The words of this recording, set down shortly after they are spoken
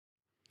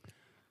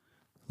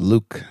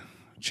Luke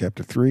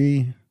chapter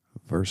 3,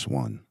 verse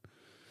 1.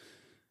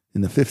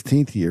 In the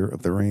 15th year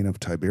of the reign of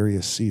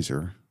Tiberius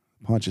Caesar,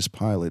 Pontius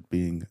Pilate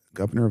being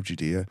governor of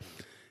Judea,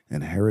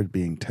 and Herod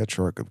being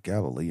tetrarch of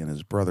Galilee, and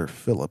his brother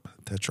Philip,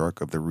 tetrarch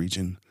of the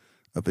region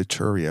of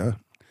Iturea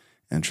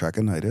and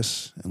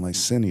Trachonitis, and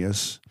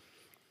Licinius,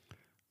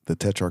 the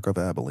tetrarch of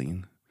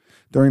Abilene,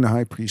 during the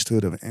high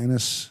priesthood of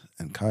Annas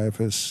and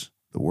Caiaphas,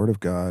 the word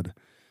of God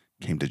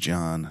came to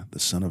John, the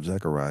son of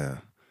Zechariah,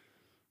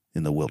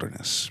 in the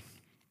wilderness.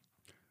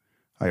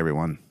 Hi,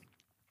 everyone.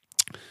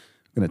 I'm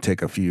going to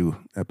take a few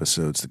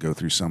episodes to go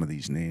through some of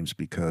these names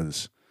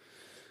because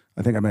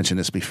I think I mentioned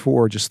this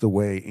before, just the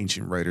way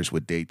ancient writers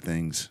would date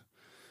things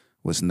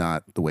was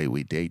not the way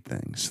we date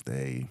things.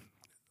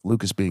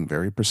 Luke is being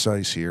very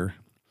precise here,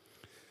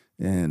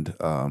 and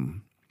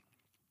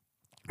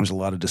there's a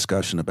lot of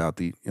discussion about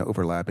the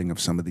overlapping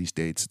of some of these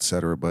dates,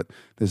 etc., but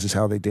this is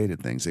how they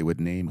dated things. They would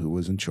name who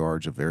was in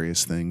charge of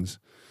various things.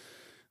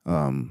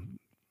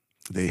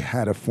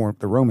 The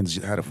Romans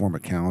had a form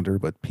of calendar,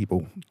 but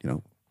people,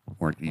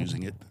 weren't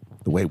using it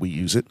the way we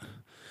use it.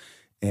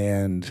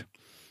 And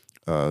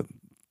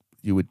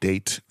you would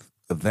date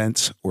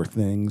events or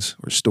things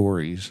or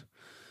stories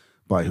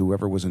by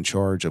whoever was in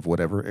charge of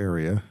whatever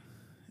area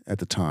at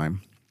the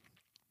time,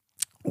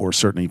 or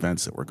certain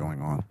events that were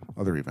going on,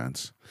 other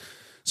events.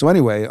 So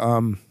anyway,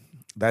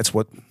 that's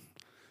what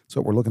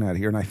we're looking at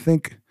here. And I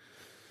think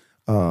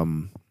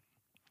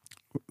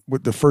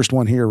with the first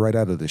one here right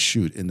out of the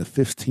chute, in the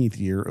 15th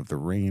year of the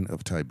reign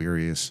of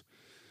Tiberius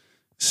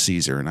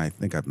Caesar, and I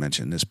think I've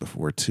mentioned this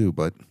before too,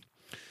 but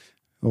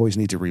always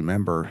need to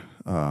remember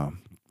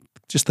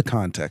just the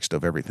context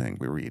of everything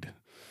we read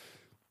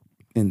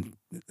in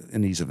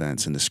these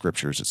events, in the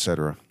scriptures,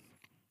 etc.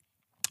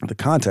 The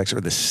context or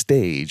the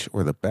stage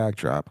or the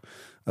backdrop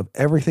of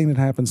everything that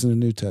happens in the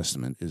New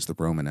Testament is the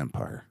Roman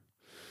Empire.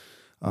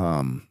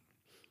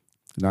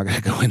 I'm not going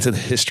to go into the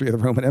history of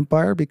the Roman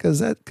Empire because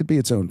that could be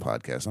its own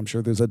podcast. I'm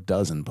sure there's a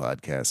dozen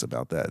podcasts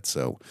about that,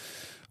 so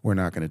we're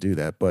not going to do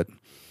that. But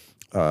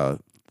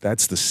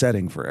that's the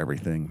setting for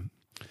everything.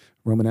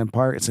 Roman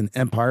Empire, it's an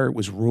empire. It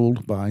was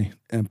ruled by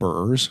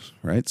emperors,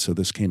 right? So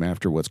this came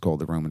after what's called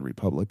the Roman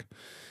Republic.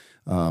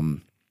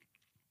 And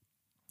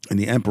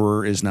the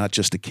emperor is not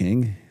just a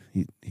king.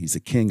 He's a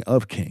king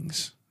of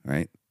kings,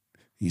 right?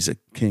 He's a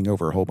king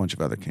over a whole bunch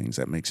of other kings.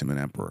 That makes him an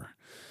emperor.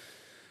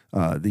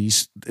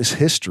 This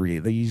history,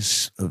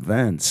 these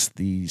events,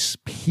 these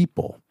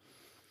people,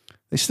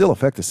 they still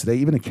affect us today.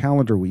 Even the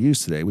calendar we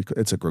use today,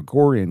 it's a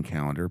Gregorian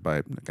calendar by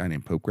a guy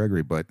named Pope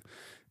Gregory, but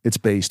it's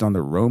based on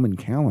the Roman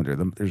calendar.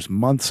 There's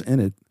months in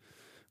it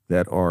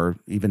that are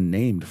even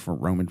named for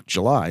Roman.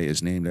 July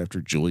is named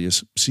after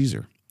Julius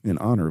Caesar, in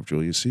honor of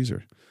Julius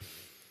Caesar.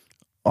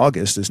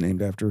 August is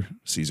named after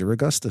Caesar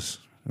Augustus,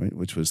 right,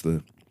 which was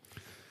the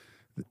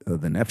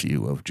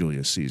nephew of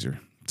Julius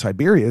Caesar.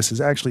 Tiberius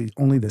is actually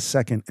only the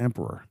second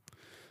emperor.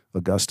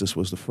 Augustus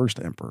was the first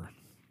emperor.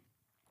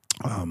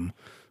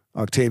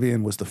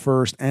 Octavian was the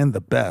first and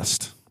the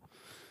best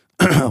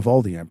of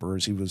all the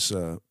emperors.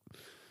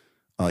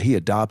 He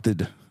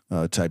adopted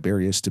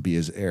Tiberius to be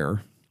his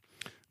heir.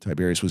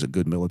 Tiberius was a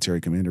good military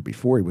commander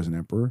before he was an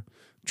emperor.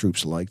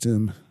 Troops liked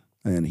him,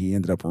 and he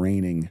ended up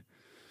reigning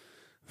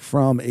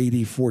from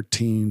AD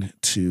 14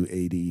 to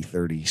AD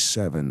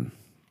 37.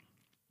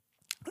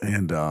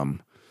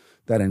 And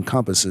that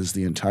encompasses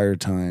the entire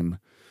time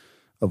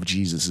of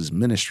Jesus'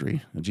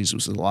 ministry. And Jesus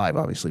was alive,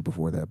 obviously,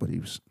 before that, but he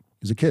was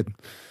a kid.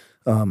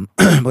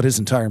 But his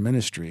entire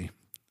ministry,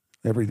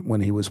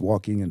 when he was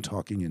walking and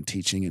talking and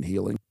teaching and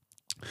healing.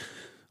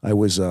 I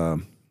was,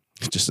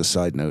 just a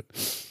side note,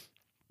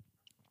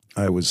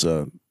 I'm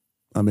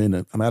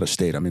out of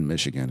state, I'm in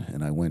Michigan,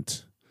 and I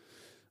went,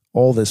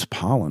 all this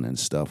pollen and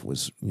stuff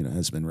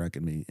has been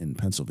wrecking me in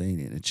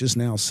Pennsylvania, and it just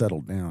now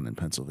settled down in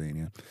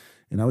Pennsylvania.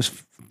 And I was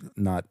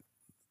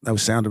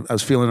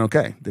feeling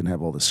okay. Didn't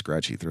have all this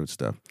scratchy throat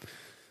stuff.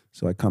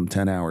 So I come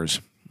 10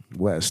 hours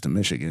west to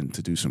Michigan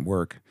to do some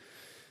work,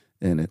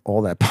 and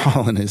all that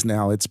pollen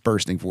it's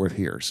bursting forth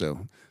here.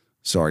 So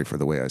sorry for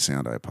the way I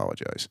sound. I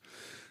apologize.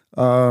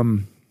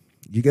 You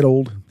get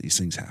old, these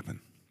things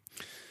happen.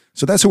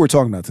 So that's what we're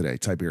talking about today,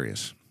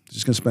 Tiberius.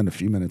 Just going to spend a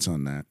few minutes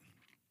on that.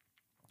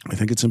 I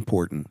think it's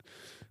important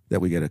that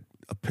we get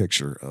a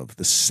picture of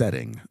the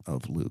setting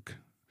of Luke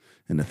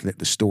and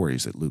the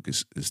stories that Luke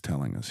is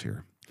telling us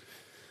here.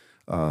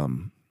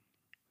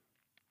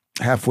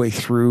 Halfway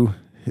through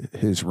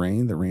his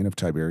reign, the reign of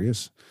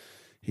Tiberius,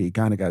 he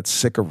kind of got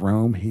sick of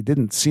Rome. He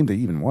didn't seem to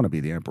even want to be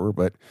the emperor,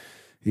 but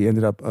he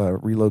ended up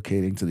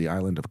relocating to the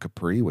island of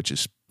Capri, which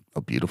is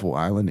a beautiful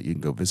island that you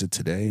can go visit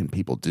today, and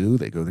people do.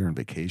 They go there on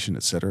vacation,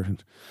 etc.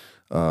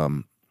 I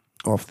think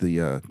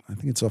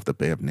it's off the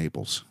Bay of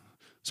Naples.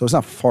 So it's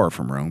not far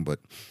from Rome, but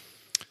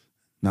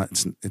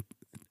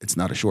it's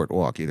not a short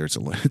walk either.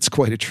 It's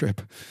quite a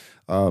trip.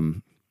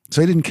 So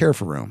he didn't care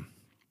for Rome.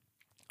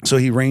 So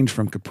he reigned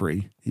from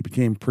Capri. He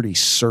became pretty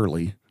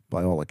surly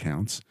by all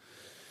accounts.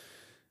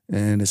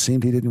 And it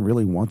seemed he didn't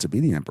really want to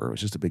be the emperor. It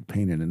was just a big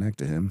pain in the neck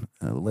to him.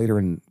 Later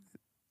in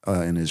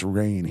his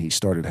reign, he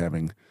started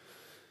having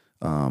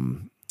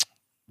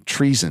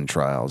treason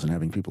trials and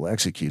having people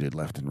executed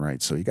left and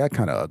right. So he got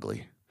kind of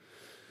ugly.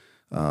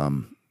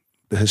 The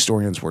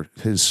historians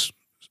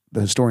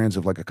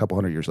of like a couple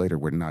hundred years later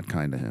were not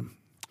kind to him.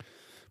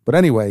 But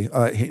anyway,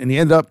 he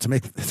ended up to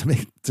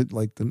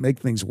make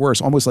things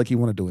worse, almost like he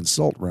wanted to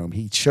insult Rome.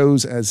 He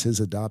chose as his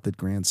adopted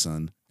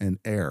grandson and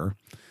heir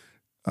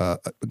a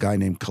guy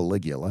named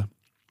Caligula,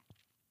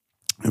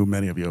 who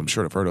many of you I'm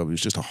sure have heard of. He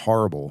was just a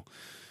horrible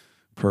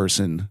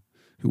person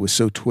who was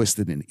so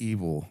twisted and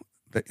evil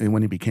that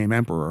when he became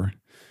emperor,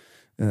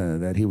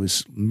 that he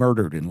was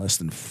murdered in less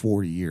than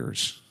 4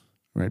 years,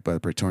 right, by the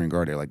Praetorian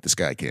Guard. They're like, this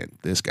guy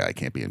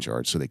can't be in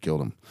charge, so they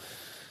killed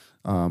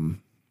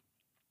him.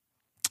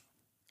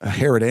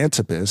 Herod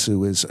Antipas,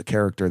 who is a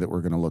character that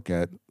we're going to look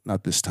at,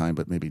 not this time,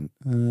 but maybe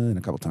in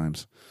a couple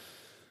times,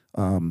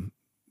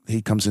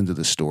 he comes into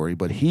the story,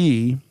 but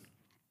he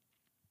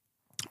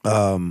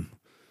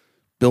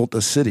built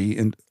a city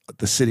in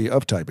the city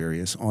of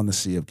Tiberius on the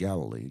Sea of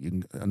Galilee.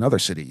 Another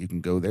city, you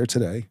can go there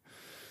today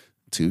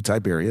to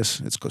Tiberius.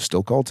 It's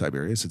still called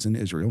Tiberius. It's in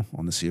Israel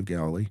on the Sea of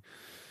Galilee.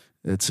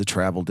 It's a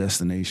travel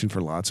destination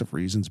for lots of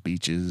reasons: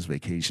 beaches,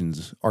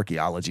 vacations,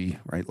 archaeology,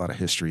 right? A lot of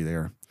history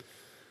there.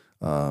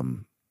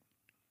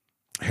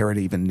 Herod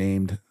even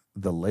named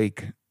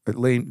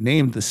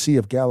the Sea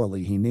of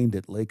Galilee. He named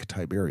it Lake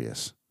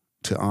Tiberius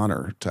to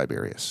honor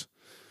Tiberius.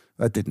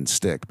 That didn't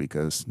stick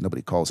because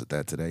nobody calls it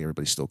that today.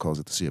 Everybody still calls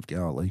it the Sea of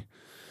Galilee.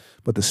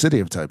 But the city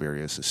of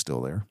Tiberius is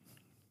still there.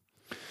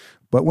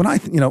 But when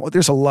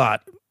there's a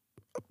lot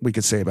we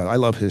could say about it. I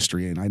love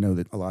history, and I know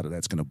that a lot of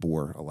that's going to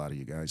bore a lot of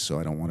you guys, so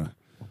I don't want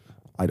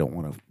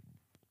to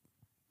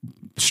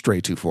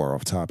stray too far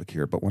off topic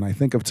here. But when I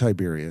think of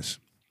Tiberius,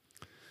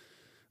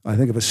 I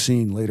think of a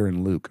scene later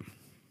in Luke.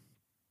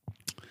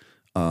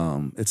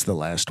 It's the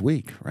last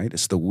week, right?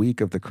 It's the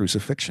week of the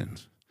crucifixion.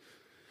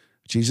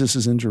 Jesus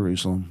is in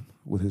Jerusalem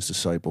with his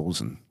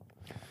disciples, and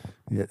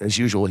as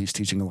usual, he's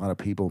teaching a lot of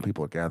people.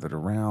 People are gathered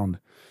around.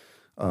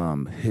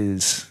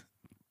 His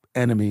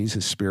enemies,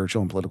 his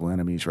spiritual and political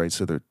enemies, right?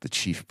 So they're the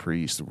chief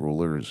priests, the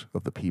rulers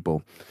of the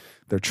people.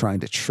 They're trying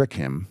to trick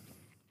him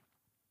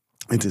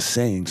into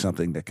saying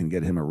something that can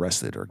get him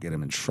arrested or get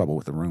him in trouble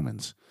with the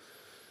Romans.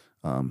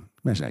 Imagine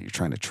that, you're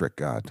trying to trick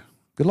God.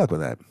 Good luck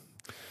with that.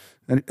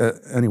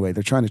 Anyway,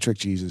 they're trying to trick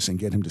Jesus and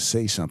get him to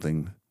say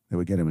something that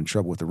would get him in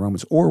trouble with the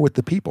Romans or with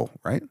the people,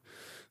 right?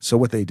 So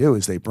what they do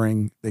is they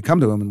come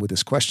to him with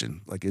this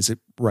question, like, is it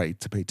right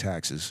to pay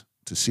taxes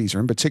to Caesar?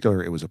 In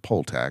particular, it was a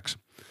poll tax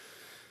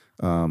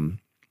that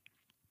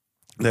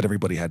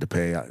everybody had to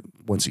pay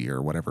once a year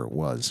or whatever it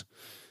was.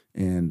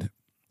 And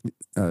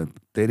they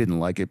didn't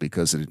like it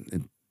because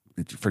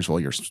first of all,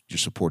 you're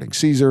supporting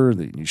Caesar.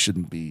 We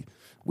shouldn't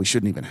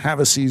even have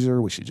a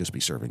Caesar. We should just be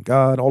serving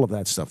God. All of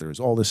that stuff. There was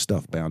all this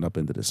stuff bound up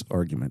into this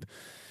argument.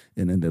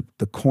 And then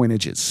the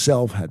coinage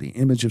itself had the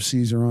image of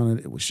Caesar on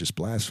it. It was just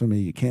blasphemy.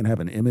 You can't have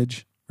an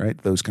image, right?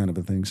 Those kind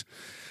of things.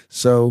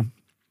 So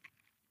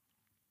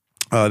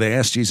they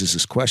asked Jesus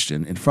this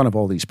question in front of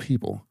all these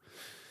people.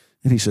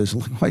 And he says,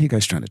 why are you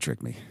guys trying to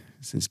trick me?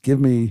 He says, give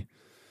me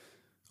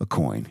a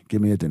coin.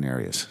 Give me a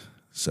denarius.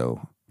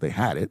 So they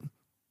had it.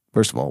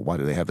 First of all, why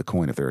do they have the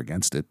coin if they're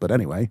against it? But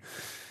anyway,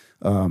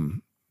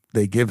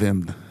 they give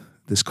him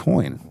this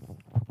coin.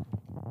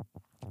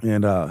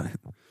 And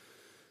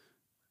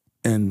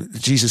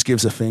Jesus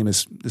gives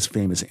this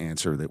famous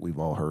answer that we've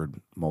all heard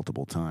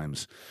multiple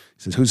times.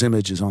 He says, whose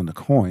image is on the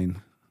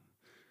coin?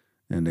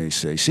 And they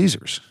say,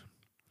 Caesar's.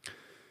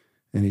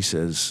 And he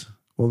says,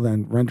 well,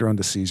 then render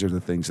unto Caesar the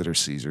things that are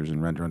Caesar's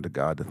and render unto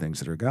God the things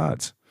that are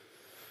God's.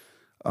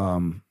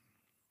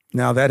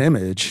 Now that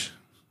image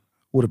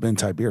would have been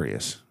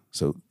Tiberius.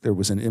 So there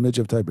was an image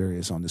of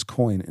Tiberius on this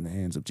coin in the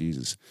hands of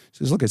Jesus. He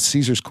says, look at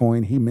Caesar's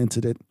coin. He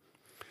minted it.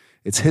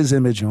 It's his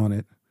image on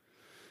it.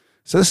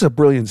 So this is a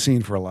brilliant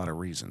scene for a lot of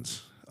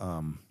reasons.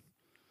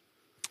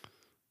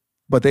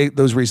 But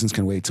those reasons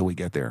can wait till we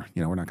get there.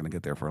 We're not going to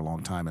get there for a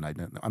long time,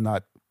 and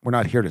we're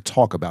not here to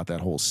talk about that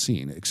whole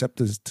scene, except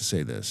to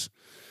say this.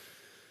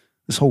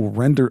 This whole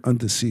render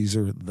unto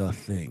Caesar the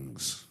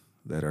things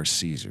that are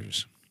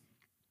Caesar's,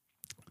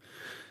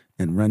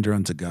 and render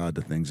unto God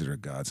the things that are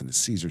God's, and it's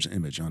Caesar's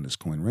image on this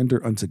coin.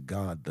 Render unto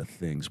God the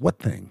things. What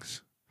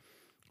things?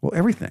 Well,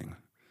 everything.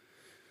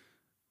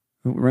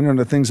 Render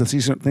unto things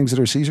that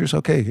are Caesar's.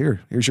 Okay,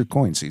 here's your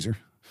coin, Caesar.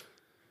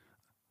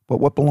 But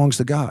what belongs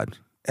to God?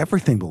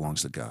 Everything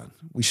belongs to God.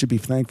 We should be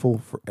thankful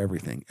for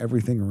everything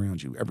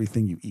around you,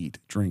 everything you eat,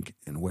 drink,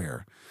 and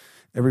wear,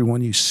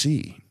 everyone you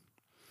see.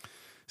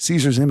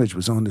 Caesar's image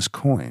was on this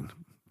coin,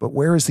 but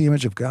where is the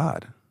image of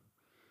God?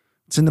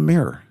 It's in the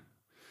mirror.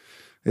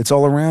 It's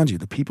all around you,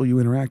 the people you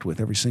interact with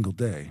every single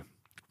day.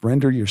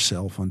 Render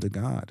yourself unto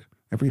God.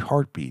 Every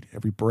heartbeat,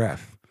 every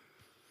breath,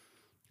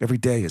 every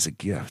day is a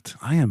gift.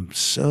 I am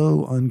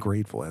so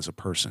ungrateful as a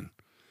person,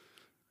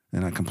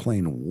 and I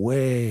complain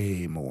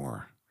way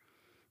more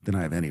than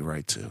I have any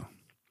right to.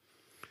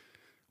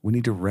 We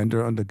need to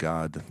render unto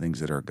God the things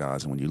that are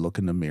God's, and when you look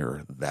in the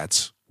mirror,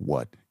 that's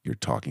what you're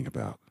talking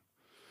about.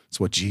 It's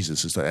what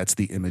Jesus is. That's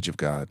the image of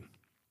God.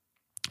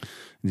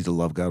 We need to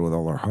love God with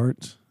all our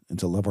heart and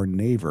to love our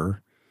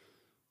neighbor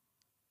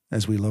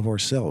as we love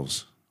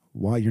ourselves.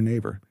 Why your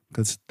neighbor?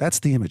 Because that's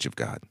the image of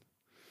God.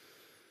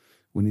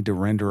 We need to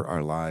render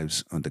our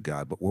lives unto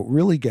God. But what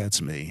really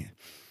gets me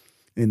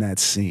in that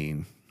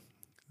scene,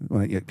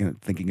 when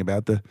thinking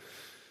about the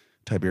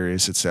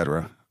Tiberius,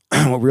 etc.,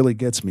 what really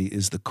gets me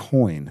is the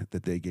coin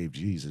that they gave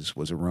Jesus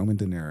was a Roman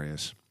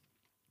denarius.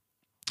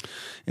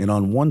 And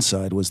on one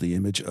side was the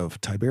image of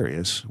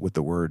Tiberius with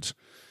the words,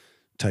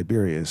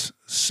 Tiberius,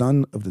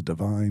 son of the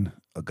divine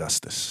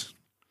Augustus,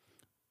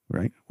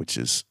 right? Which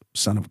is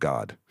son of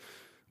God.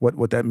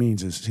 What that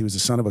means is he was the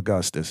son of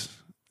Augustus.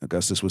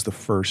 Augustus was the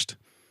first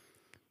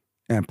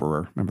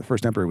emperor. Remember, the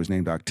first emperor was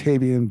named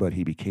Octavian, but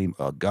he became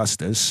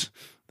Augustus.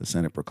 The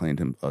Senate proclaimed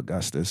him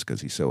Augustus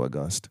because he's so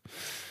august.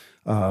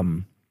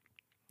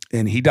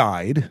 And he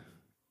died,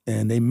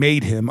 and they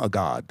made him a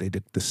god.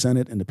 The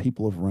Senate and the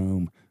people of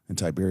Rome and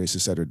Tiberius,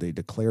 etc., they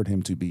declared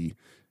him to be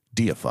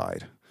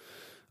deified,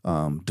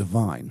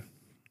 divine.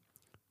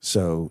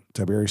 So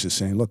Tiberius is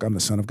saying, look, I'm the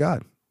son of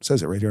God. It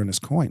says it right here on this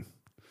coin.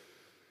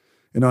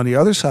 And on the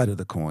other side of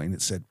the coin,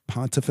 it said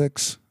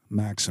Pontifex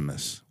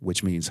Maximus,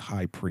 which means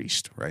high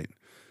priest, right?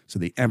 So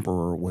the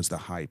emperor was the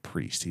high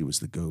priest. He was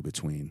the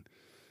go-between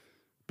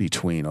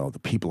between all the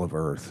people of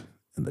earth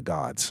and the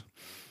gods.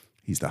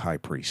 He's the high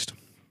priest.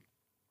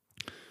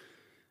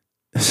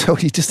 So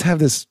you just have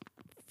this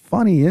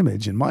funny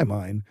image in my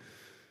mind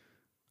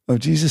of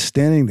Jesus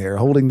standing there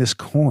holding this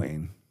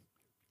coin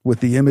with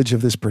the image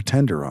of this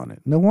pretender on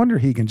it. No wonder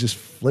he can just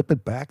flip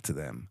it back to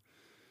them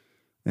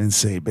and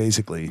say,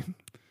 basically,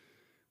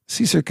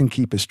 Caesar can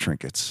keep his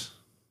trinkets.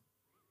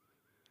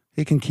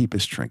 He can keep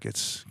his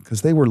trinkets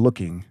because they were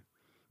looking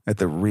at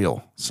the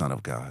real Son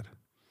of God.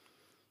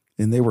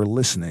 And they were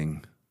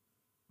listening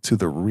to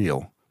the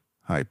real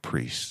high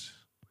priest,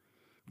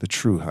 the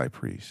true high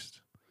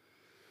priest.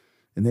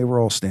 And they were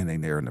all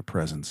standing there in the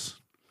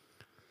presence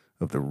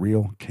of the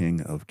real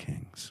King of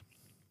Kings.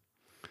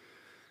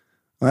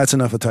 Well, that's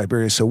enough of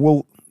Tiberius. So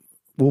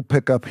we'll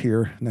pick up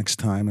here next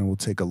time and we'll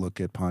take a look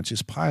at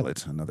Pontius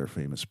Pilate, another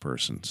famous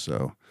person.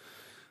 So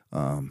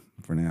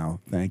for now,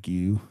 thank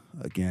you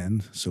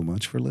again so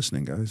much for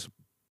listening, guys.